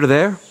long as they're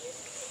there,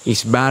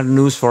 it's bad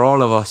news for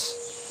all of us.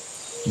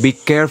 Be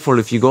careful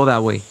if you go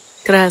that way.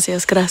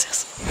 Gracias,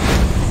 gracias.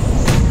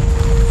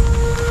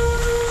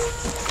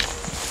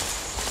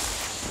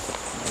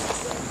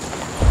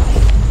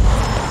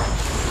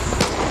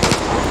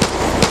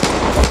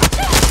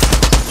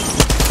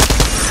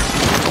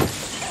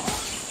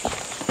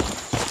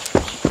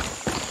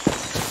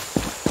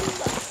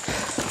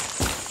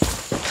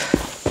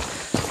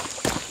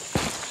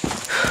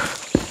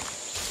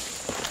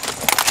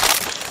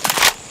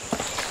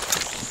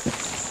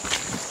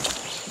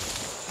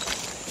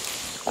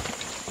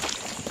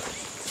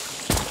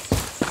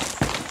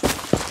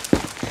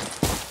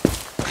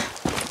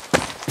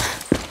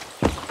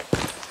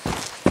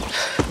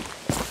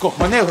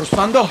 Cojones,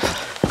 stand up.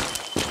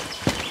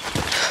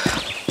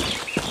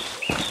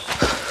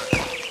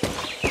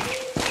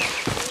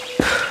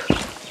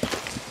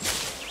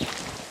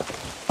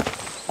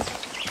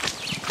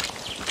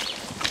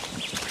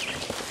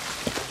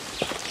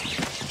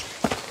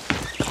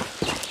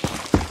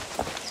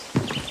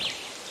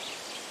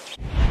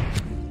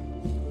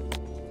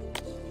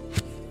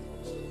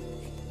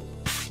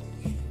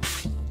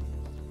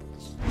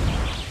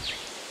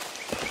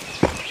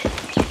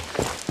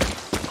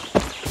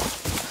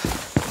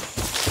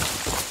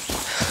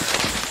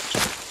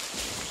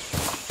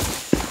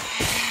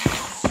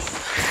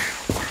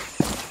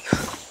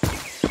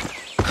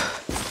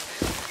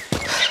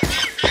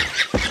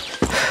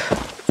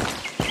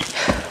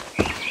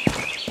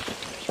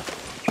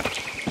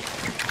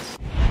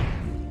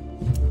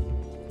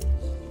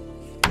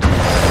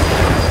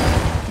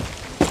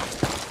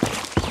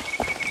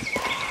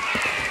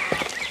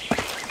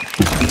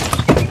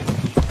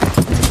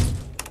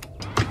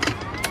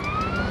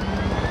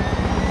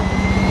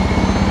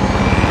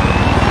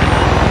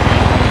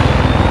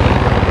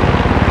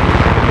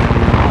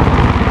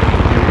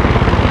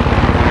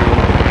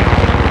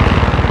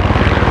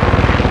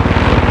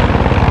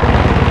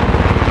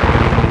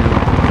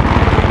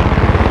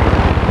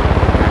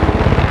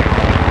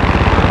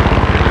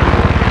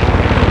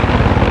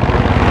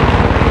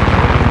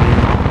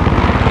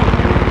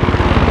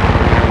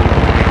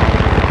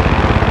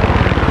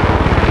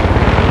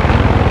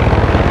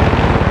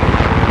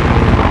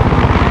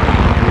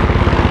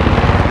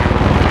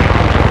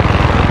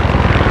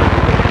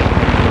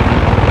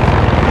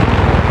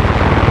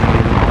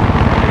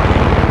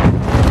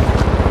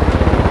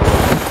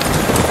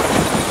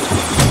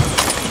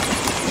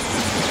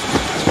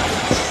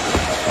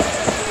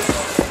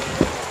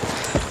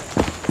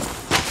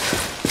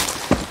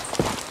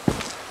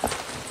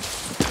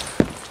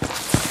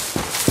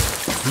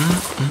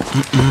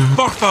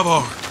 Por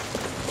favor,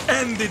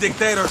 end the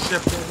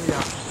dictatorship area.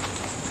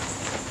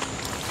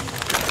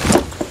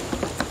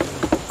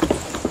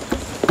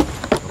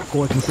 Of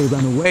course, they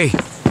ran away.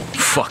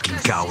 Fucking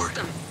coward.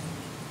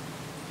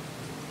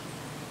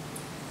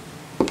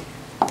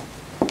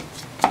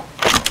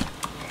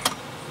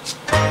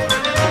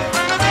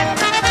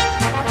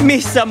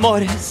 Mis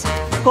amores.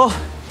 Oh,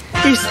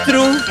 it's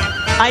true.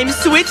 I'm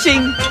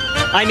switching.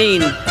 I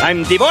mean,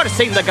 I'm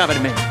divorcing the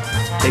government.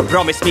 They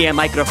promised me a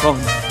microphone,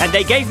 and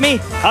they gave me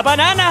a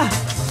banana.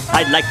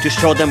 I'd like to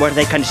show them where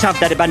they can shove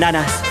their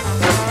bananas.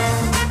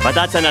 But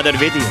that's another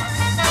video.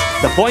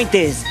 The point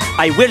is,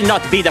 I will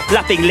not be the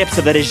flapping lips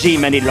of the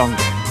regime any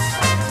longer.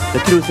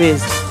 The truth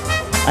is,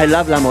 I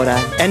love la moral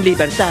and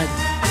libertad.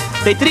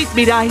 They treat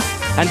me right,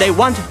 and they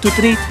want to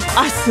treat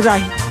us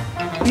right.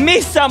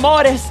 Mis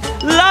amores,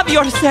 love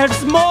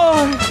yourselves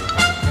more.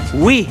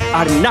 We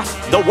are not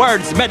the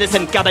world's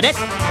medicine cabinet.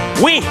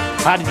 We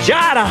are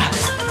Yara.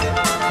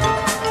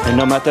 And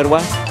no matter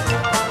what,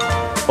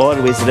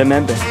 always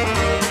remember,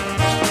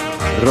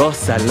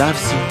 Rosa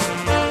loves you.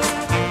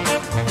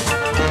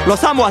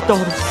 Los amo a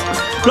todos.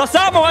 Los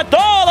amo a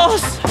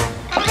todos.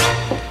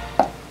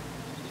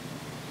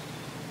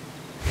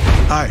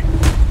 Hi.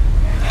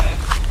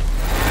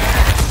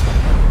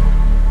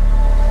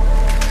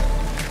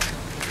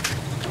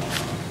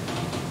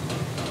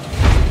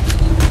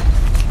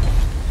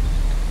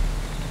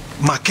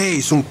 McKay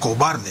es un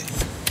cobarde.